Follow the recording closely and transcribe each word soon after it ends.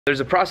There's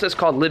a process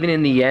called living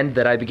in the end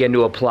that I began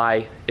to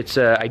apply. It's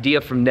an idea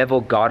from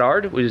Neville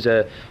Goddard, who is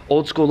an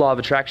old school law of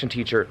attraction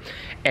teacher.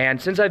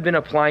 And since I've been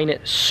applying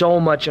it, so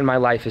much in my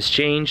life has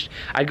changed.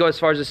 I'd go as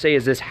far as to say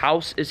this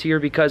house is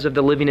here because of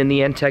the living in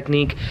the end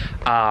technique.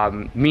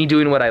 Me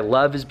doing what I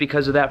love is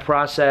because of that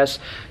process.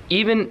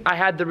 Even I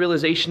had the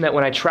realization that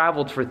when I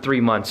traveled for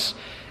 3 months,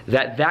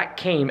 that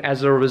came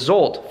as a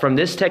result from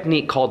this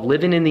technique called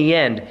living in the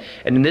end.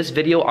 And in this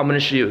video, I'm going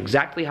to show you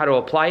exactly how to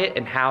apply it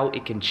and how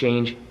it can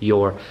change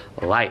your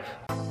life.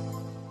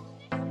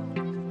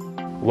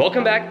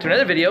 Welcome back to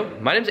another video.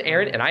 My name is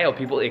Aaron and I help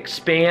people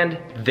expand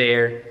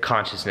their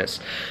consciousness.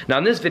 Now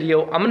in this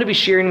video, I'm going to be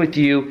sharing with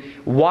you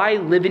why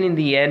living in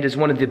the end is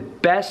one of the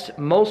best,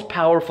 most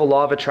powerful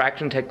law of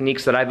attraction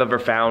techniques that I've ever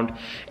found.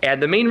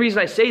 And the main reason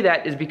I say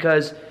that is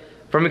because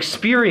from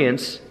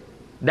experience,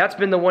 that's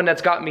been the one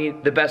that's got me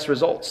the best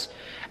results.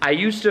 I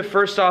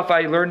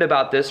learned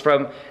about this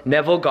from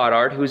Neville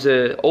Goddard, who's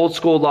an old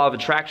school law of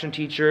attraction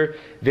teacher,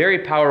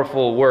 very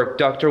powerful work.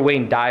 Dr.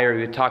 Wayne Dyer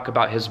would talk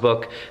about his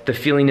book, The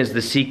Feeling is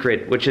the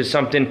Secret, which is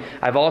something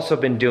I've also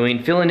been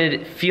doing.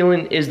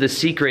 Feeling is the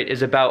Secret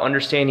is about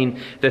understanding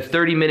the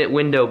 30-minute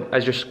window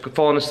as you're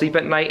falling asleep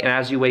at night and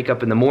as you wake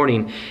up in the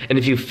morning. And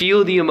if you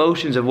feel the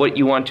emotions of what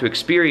you want to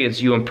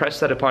experience, you impress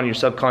that upon your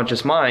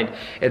subconscious mind,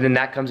 and then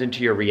that comes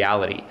into your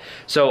reality.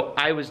 So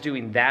I was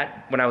doing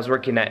that when I was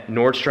working at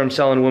Nordstrom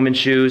selling women's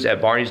shoes,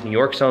 at Barney's New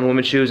York selling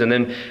women's shoes, and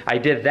then I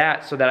did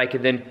that so that I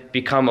could then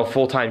become a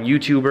full-time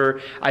YouTuber.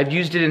 I've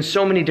used it in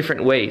so many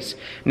different ways.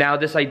 Now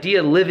this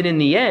idea living in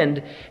the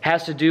end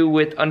has to do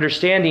with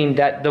understanding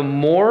that the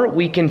more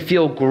we can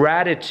feel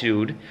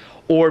gratitude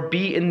or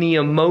be in the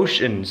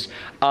emotions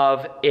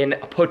of a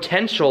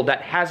potential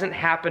that hasn't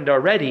happened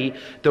already,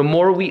 the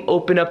more we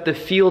open up the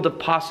field of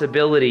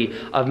possibility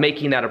of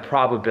making that a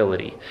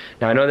probability.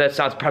 Now I know that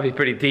sounds probably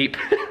pretty deep,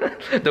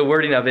 the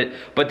wording of it,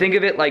 but think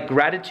of it like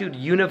gratitude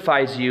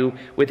unifies you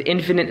with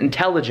infinite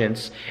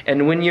intelligence,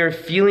 and when you're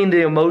feeling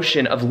the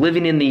emotion of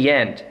living in the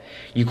end,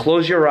 you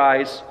close your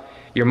eyes,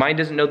 your mind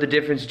doesn't know the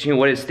difference between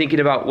what it's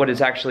thinking about, what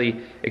it's actually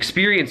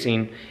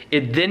experiencing.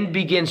 It then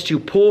begins to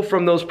pull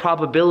from those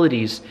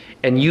probabilities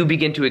and you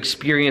begin to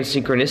experience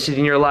synchronicity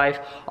in your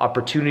life,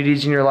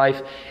 opportunities in your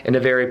life in a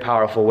very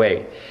powerful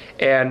way.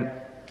 And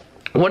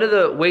one of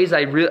the ways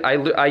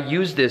I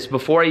used this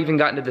before I even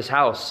got into this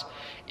house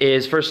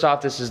is, first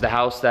off, this is the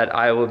house that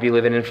I will be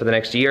living in for the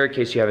next year, in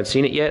case you haven't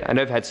seen it yet. I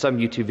know I've had some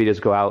YouTube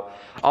videos go out.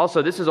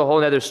 Also, this is a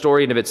whole other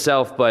story in of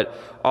itself, but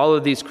all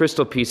of these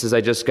crystal pieces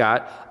I just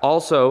got,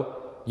 also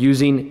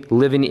using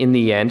living in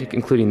the end,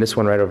 including this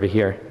one right over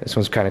here. This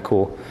one's kind of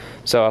cool.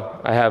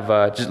 So I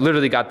have just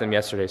literally got them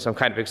yesterday, so I'm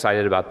kind of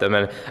excited about them,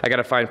 and I got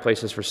to find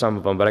places for some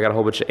of them, but I got a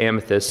whole bunch of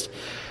amethysts.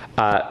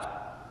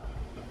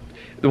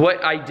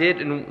 What I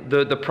did in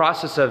the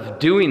process of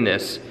doing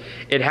this,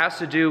 it has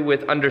to do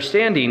with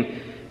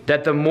understanding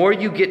that the more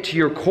you get to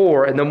your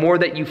core and the more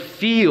that you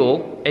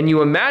feel and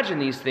you imagine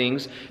these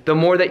things, the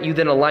more that you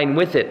then align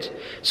with it.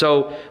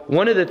 So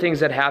one of the things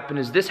that happened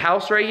is this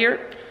house right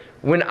here,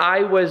 when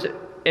I was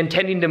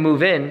intending to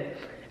move in,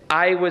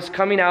 I was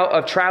coming out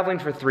of traveling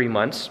for 3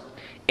 months,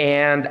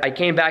 and I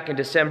came back in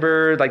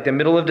December, like the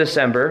middle of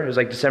December. It was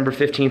like December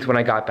 15th when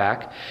I got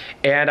back,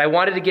 and I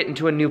wanted to get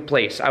into a new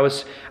place. I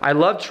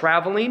love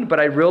traveling, but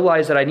I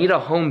realized that I need a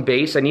home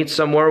base. I need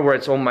somewhere where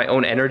it's on my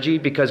own energy,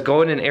 because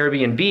going in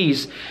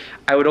Airbnbs,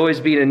 I would always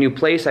be in a new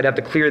place. I'd have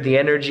to clear the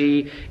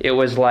energy. It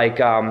was like,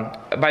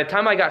 by the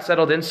time I got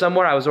settled in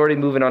somewhere, I was already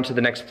moving on to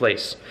the next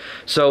place.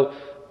 So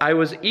I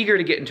was eager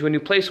to get into a new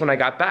place when I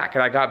got back,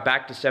 and I got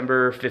back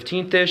December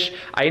 15th-ish.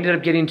 I ended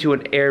up getting to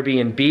an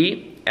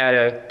Airbnb at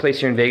a place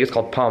here in Vegas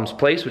called Palms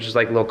Place, which is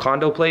like a little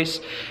condo place.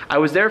 I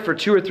was there for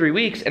 2 or 3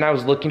 weeks, and I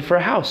was looking for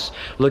a house.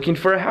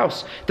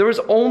 There was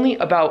only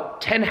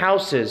about 10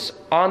 houses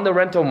on the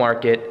rental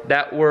market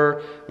that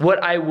were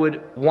what I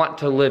would want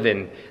to live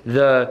in.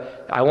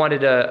 I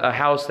wanted a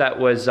house that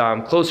was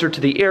closer to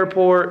the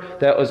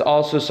airport, that was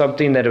also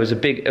something that it was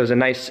a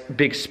nice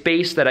big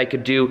space that I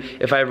could do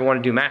if I ever wanted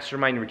to do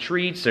mastermind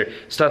retreats or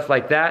stuff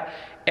like that.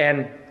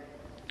 And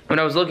when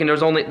I was looking,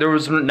 there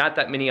was not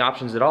that many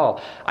options at all.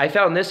 I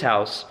found this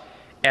house,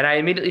 and I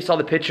immediately saw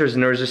the pictures,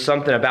 and there was just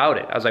something about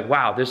it. I was like,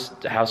 wow, this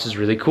house is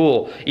really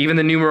cool. Even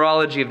the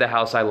numerology of the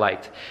house I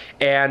liked.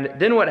 And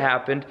then what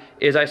happened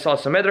is I saw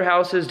some other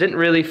houses, didn't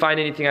really find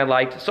anything I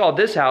liked, saw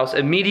this house,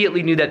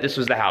 immediately knew that this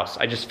was the house.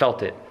 I just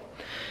felt it.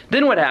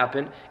 Then what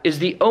happened is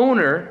the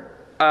owner,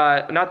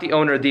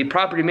 the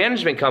property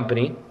management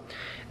company,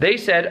 they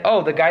said,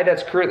 oh, the guy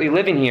that's currently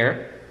living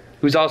here,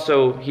 who's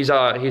also, he's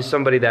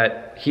somebody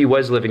that he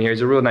was living here.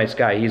 He's a real nice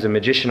guy. He's a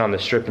magician on the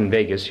strip in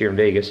Vegas, here in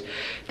Vegas.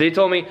 They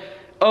told me,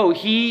 oh,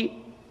 he's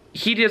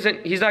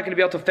not gonna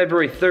be out till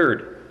February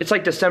 3rd. It's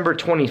like December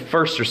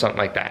 21st or something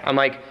like that. I'm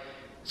like,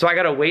 so I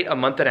gotta wait a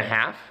month and a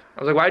half?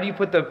 I was like, why do you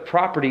put the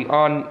property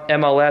on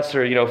MLS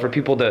or, for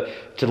people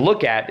to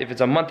look at if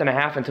it's a month and a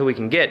half until we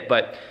can get?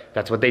 But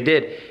that's what they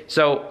did.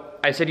 So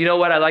I said, you know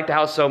what, I like the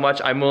house so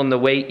much, I'm willing to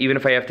wait, even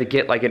if I have to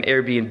get like an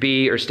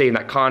Airbnb or stay in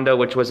that condo,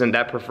 which wasn't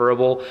that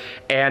preferable.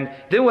 And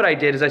then what I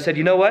did is I said,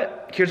 you know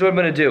what, here's what I'm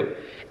gonna do.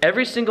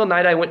 Every single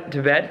night I went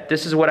to bed,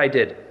 this is what I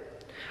did.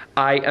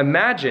 I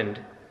imagined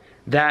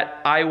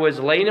that I was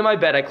laying in my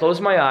bed, I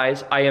closed my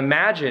eyes, I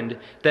imagined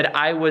that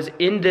I was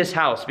in this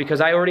house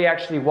because I already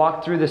actually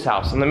walked through this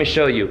house. And let me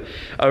show you.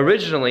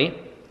 Originally,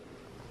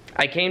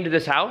 I came to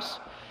this house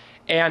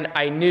and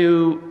I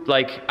knew,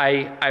 like,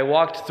 I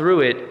walked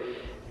through it,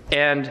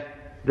 and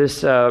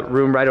this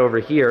room right over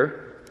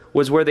here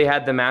was where they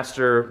had the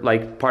master,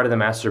 like, part of the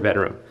master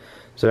bedroom.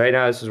 So right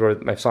now this is where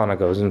my sauna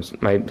goes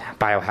and my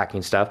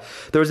biohacking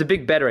stuff. There was a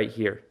big bed right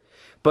here.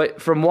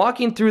 But from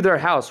walking through their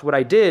house, what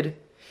I did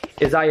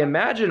is I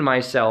imagined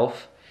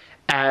myself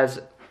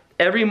as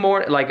every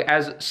morning, like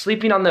as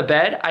sleeping on the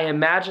bed, I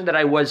imagined that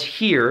I was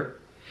here,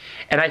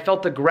 and I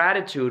felt the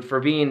gratitude for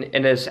being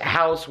in this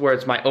house where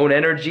it's my own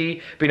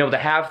energy, being able to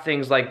have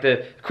things like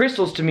the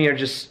crystals to me are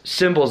just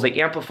symbols, they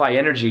amplify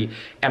energy,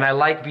 and I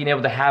like being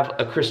able to have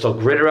a crystal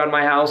grid around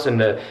my house and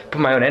to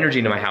put my own energy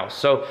into my house.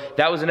 So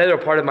that was another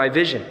part of my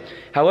vision.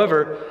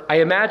 However,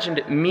 I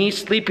imagined me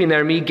sleeping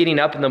there, me getting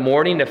up in the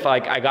morning. If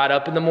like I got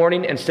up in the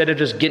morning, instead of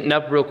just getting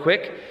up real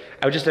quick,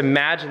 I would just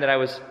imagine that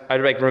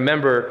I'd like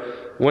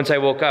remember once I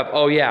woke up,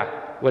 oh yeah,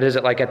 what is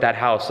it like at that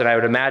house? And I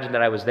would imagine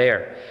that I was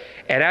there.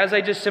 And as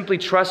I just simply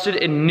trusted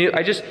and knew,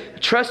 I just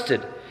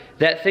trusted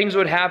that things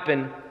would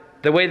happen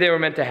the way they were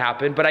meant to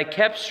happen, but I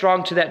kept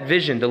strong to that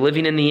vision, to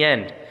living in the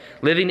end,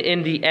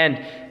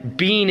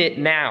 being it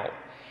now.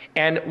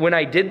 And when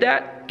I did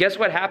that, guess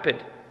what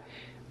happened?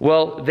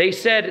 Well, they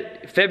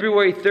said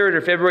February 3rd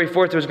or February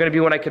 4th was going to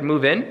be when I could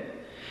move in.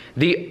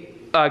 The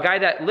guy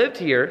that lived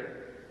here,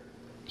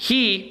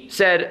 he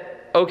said,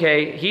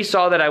 okay, he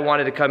saw that I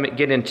wanted to come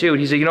get in too.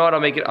 He said, you know what,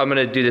 I'm going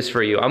to do this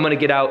for you. I'm going to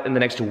get out in the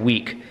next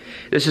week.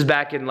 This is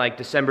back in like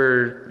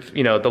December,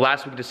 you know, the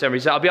last week of December. He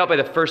said, I'll be out by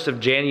the 1st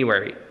of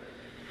January.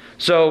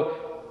 So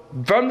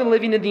from the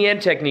living in the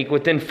end technique,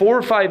 within 4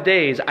 or 5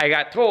 days, I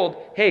got told,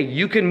 hey,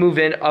 you can move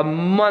in a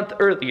month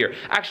earlier.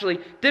 Actually,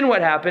 then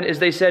what happened is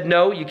they said,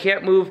 no, you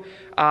can't move.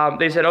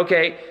 They said,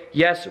 okay,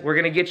 yes, we're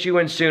going to get you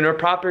in sooner.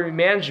 Property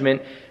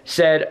management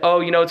said, oh,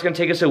 you know, it's going to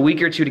take us a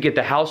week or two to get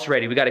the house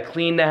ready. We got to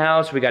clean the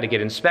house. We got to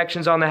get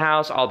inspections on the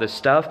house, all this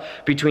stuff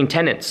between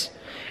tenants.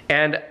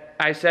 And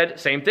I said,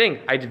 same thing.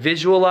 I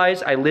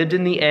visualized, I lived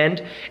in the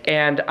end,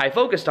 and I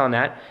focused on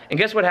that. And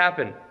guess what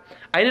happened?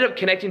 I ended up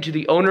connecting to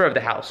the owner of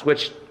the house,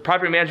 which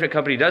property management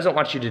company doesn't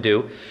want you to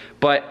do,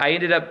 but I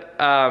ended up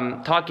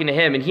talking to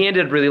him, and he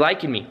ended up really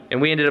liking me,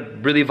 and we ended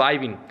up really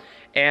vibing.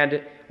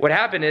 And what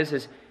happened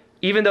is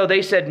even though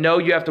they said, no,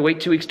 you have to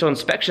wait 2 weeks till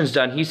inspection's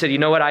done, he said, you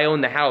know what, I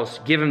own the house,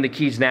 give him the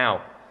keys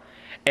now.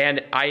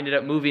 And I ended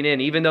up moving in.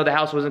 Even though the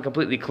house wasn't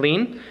completely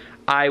clean,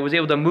 I was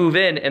able to move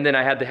in, and then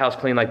I had the house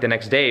clean like the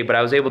next day, but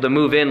I was able to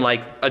move in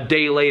like a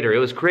day later. It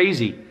was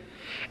crazy.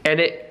 And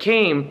it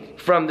came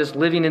from this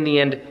living in the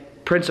end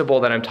principle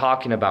that I'm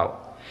talking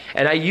about.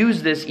 And I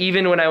used this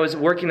even when I was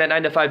working that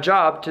 9-to-5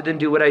 job to then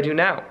do what I do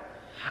now.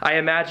 I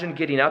imagined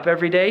getting up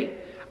every day.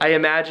 I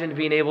imagined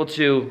being able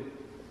to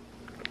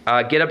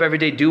get up every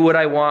day, do what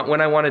I want,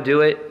 when I want to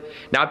do it,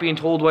 not being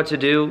told what to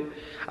do.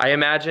 I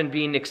imagined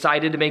being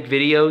excited to make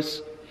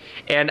videos,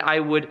 and I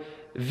would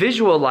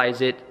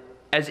visualize it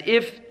as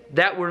if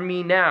that were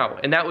me now,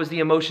 and that was the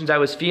emotions I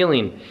was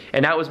feeling,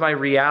 and that was my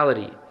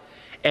reality.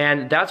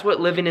 And that's what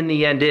living in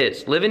the end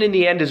is. Living in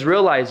the end is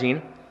realizing,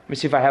 let me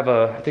see if I have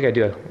I think I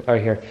do,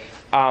 right here.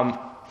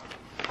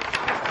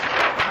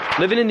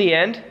 Living in the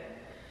end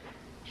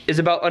is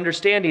about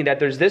understanding that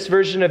there's this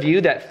version of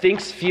you that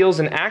thinks, feels,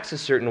 and acts a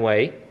certain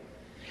way.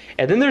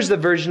 And then there's the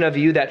version of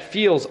you that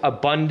feels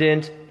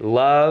abundant,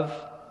 love.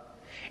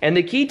 And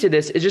the key to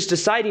this is just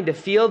deciding to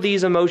feel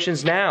these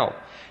emotions now,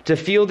 to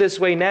feel this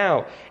way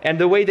now. And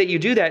the way that you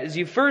do that is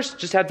you first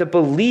just have to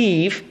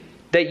believe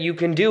that you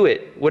can do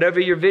it, whatever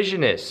your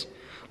vision is.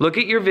 Look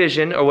at your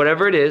vision, or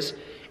whatever it is,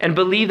 and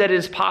believe that it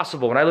is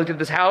possible. When I looked at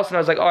this house and I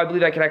was like, oh, I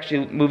believe I could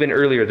actually move in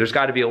earlier. There's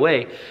got to be a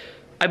way.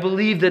 I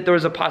believed that there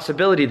was a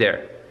possibility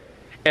there.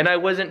 And I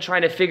wasn't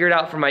trying to figure it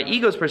out from my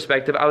ego's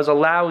perspective. I was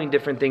allowing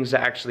different things to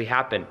actually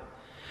happen.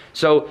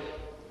 So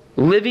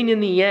living in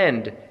the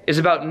end is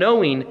about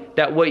knowing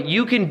that what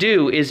you can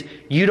do is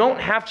you don't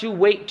have to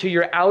wait till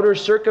your outer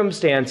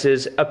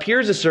circumstances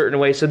appears a certain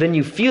way so then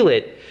you feel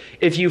it.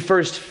 If you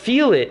first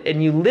feel it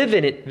and you live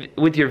in it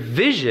with your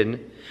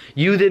vision,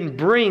 you then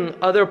bring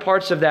other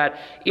parts of that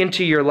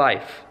into your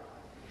life.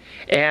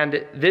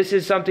 And this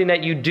is something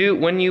that you do.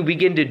 When you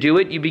begin to do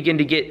it, you begin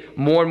to get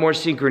more and more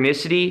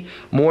synchronicity,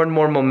 more and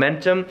more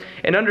momentum,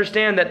 and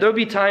understand that there'll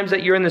be times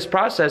that you're in this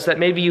process that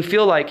maybe you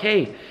feel like,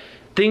 hey,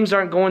 things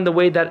aren't going the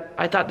way that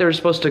I thought they were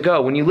supposed to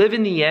go. When you live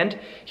in the end,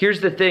 here's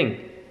the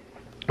thing.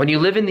 When you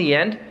live in the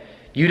end,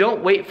 you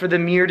don't wait for the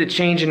mirror to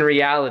change in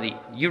reality.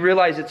 You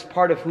realize it's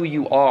part of who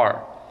you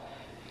are.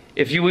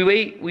 If we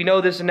wait, we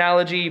know this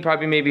analogy, you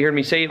probably maybe heard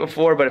me say it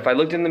before, but if I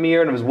looked in the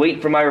mirror and I was waiting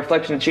for my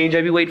reflection to change,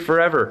 I'd be waiting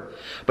forever.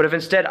 But if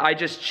instead I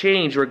just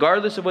change,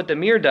 regardless of what the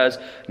mirror does,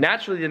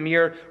 naturally the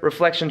mirror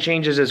reflection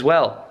changes as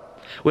well.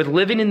 With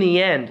living in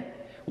the end,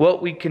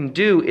 what we can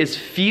do is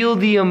feel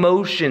the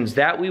emotions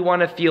that we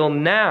want to feel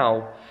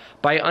now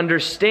by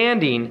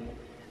understanding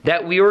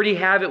that we already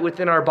have it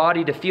within our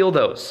body to feel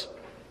those.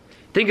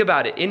 Think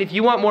about it. And if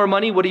you want more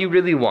money, what do you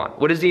really want?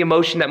 What is the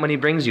emotion that money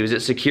brings you? Is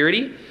it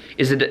security?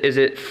 Is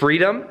it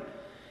freedom?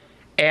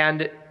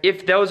 And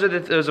if those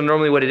are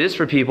normally what it is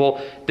for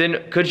people,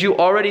 then could you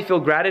already feel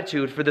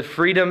gratitude for the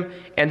freedom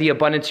and the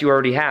abundance you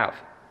already have?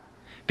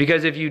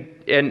 Because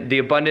and the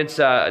abundance,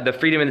 the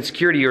freedom and the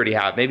security you already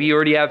have. Maybe you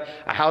already have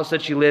a house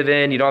that you live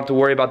in. You don't have to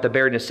worry about the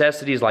bare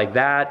necessities like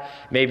that.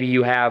 Maybe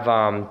you have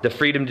the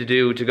freedom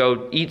to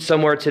go eat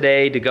somewhere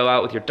today, to go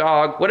out with your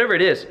dog, whatever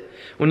it is.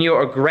 When you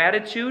are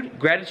gratitude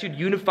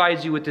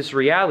unifies you with this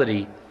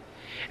reality.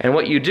 And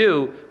what you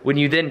do, when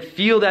you then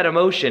feel that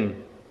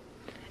emotion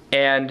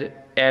and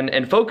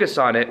focus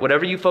on it,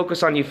 whatever you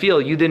focus on, you feel,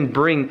 you then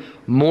bring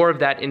more of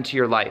that into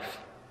your life.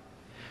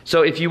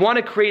 So if you want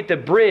to create the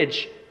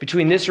bridge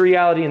between this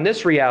reality and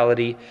this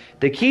reality,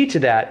 the key to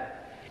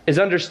that is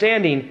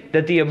understanding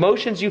that the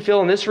emotions you feel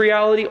in this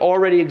reality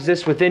already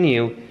exist within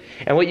you.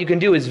 And what you can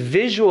do is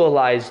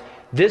visualize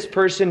this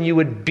person you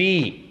would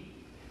be.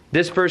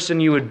 This person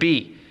you would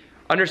be.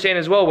 Understand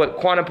as well what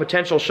quantum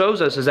potential shows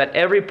us is that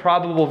every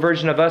probable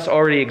version of us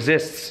already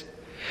exists.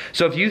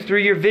 So if you,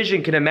 through your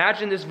vision, can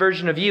imagine this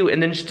version of you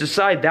and then just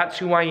decide that's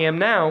who I am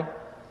now,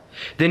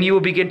 then you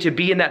will begin to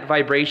be in that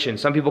vibration.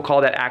 Some people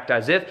call that act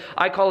as if.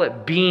 I call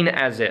it being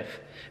as if.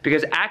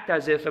 Because act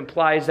as if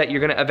implies that you're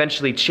going to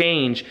eventually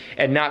change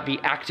and not be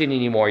acting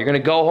anymore. You're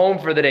going to go home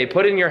for the day,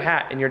 put in your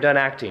hat, and you're done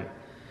acting.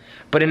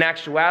 But in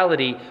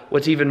actuality,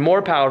 what's even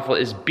more powerful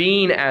is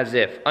being as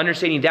if.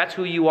 Understanding that's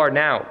who you are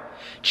now.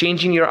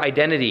 Changing your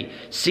identity.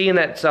 Seeing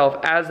that self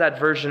as that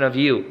version of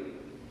you.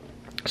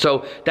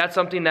 So that's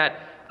something that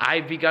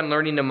I've begun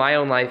learning in my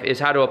own life, is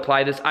how to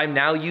apply this. I'm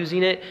now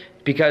using it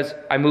because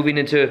I'm moving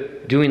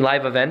into doing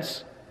live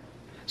events.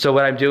 So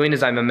what I'm doing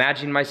is I'm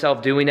imagining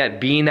myself doing that,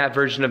 being that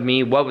version of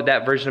me. What would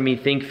that version of me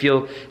think,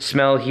 feel,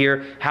 smell,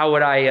 hear? How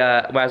would I,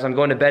 as I'm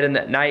going to bed in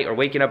that night or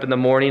waking up in the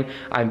morning,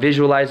 I'm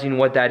visualizing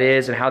what that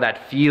is and how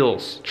that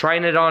feels,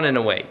 trying it on in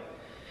a way.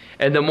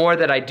 And the more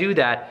that I do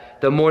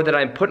that, the more that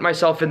I put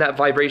myself in that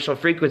vibrational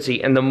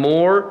frequency, and the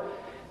more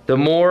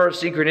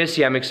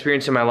synchronicity I'm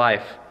experiencing in my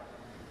life.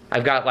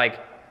 I've got like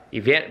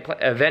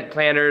event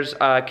planners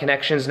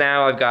connections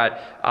now. I've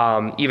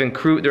got even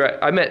crew.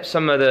 I met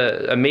some of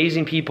the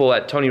amazing people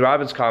at Tony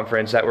Robbins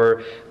conference that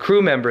were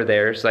crew member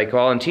there, like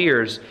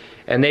volunteers,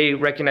 and they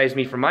recognized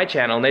me from my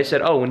channel, and they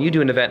said, oh, when you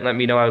do an event, let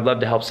me know. I would love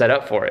to help set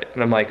up for it.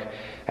 And I'm like,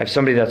 I have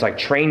somebody that's like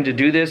trained to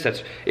do this.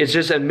 It's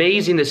just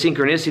amazing the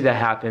synchronicity that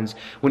happens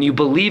when you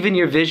believe in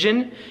your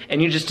vision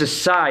and you just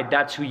decide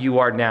that's who you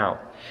are now.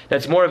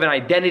 That's more of an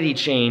identity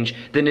change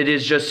than it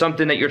is just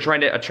something that you're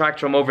trying to attract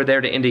from over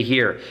there to into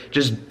here.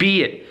 Just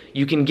be it.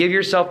 You can give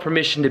yourself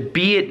permission to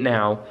be it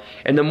now,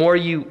 and the more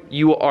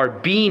you are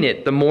being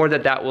it, the more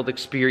that will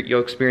experience,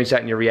 you'll experience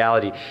that in your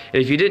reality.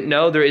 And if you didn't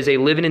know, there is a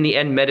Living in the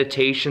End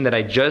meditation that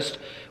I just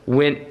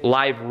went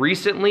live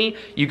recently.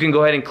 You can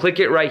go ahead and click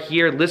it right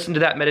here, listen to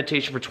that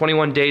meditation for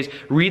 21 days,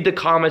 read the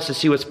comments to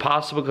see what's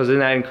possible, because then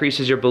that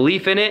increases your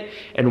belief in it,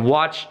 and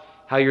watch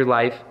how your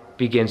life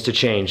begins to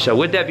change. So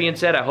with that being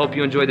said, I hope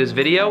you enjoyed this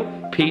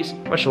video. Peace,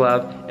 much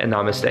love, and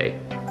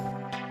namaste.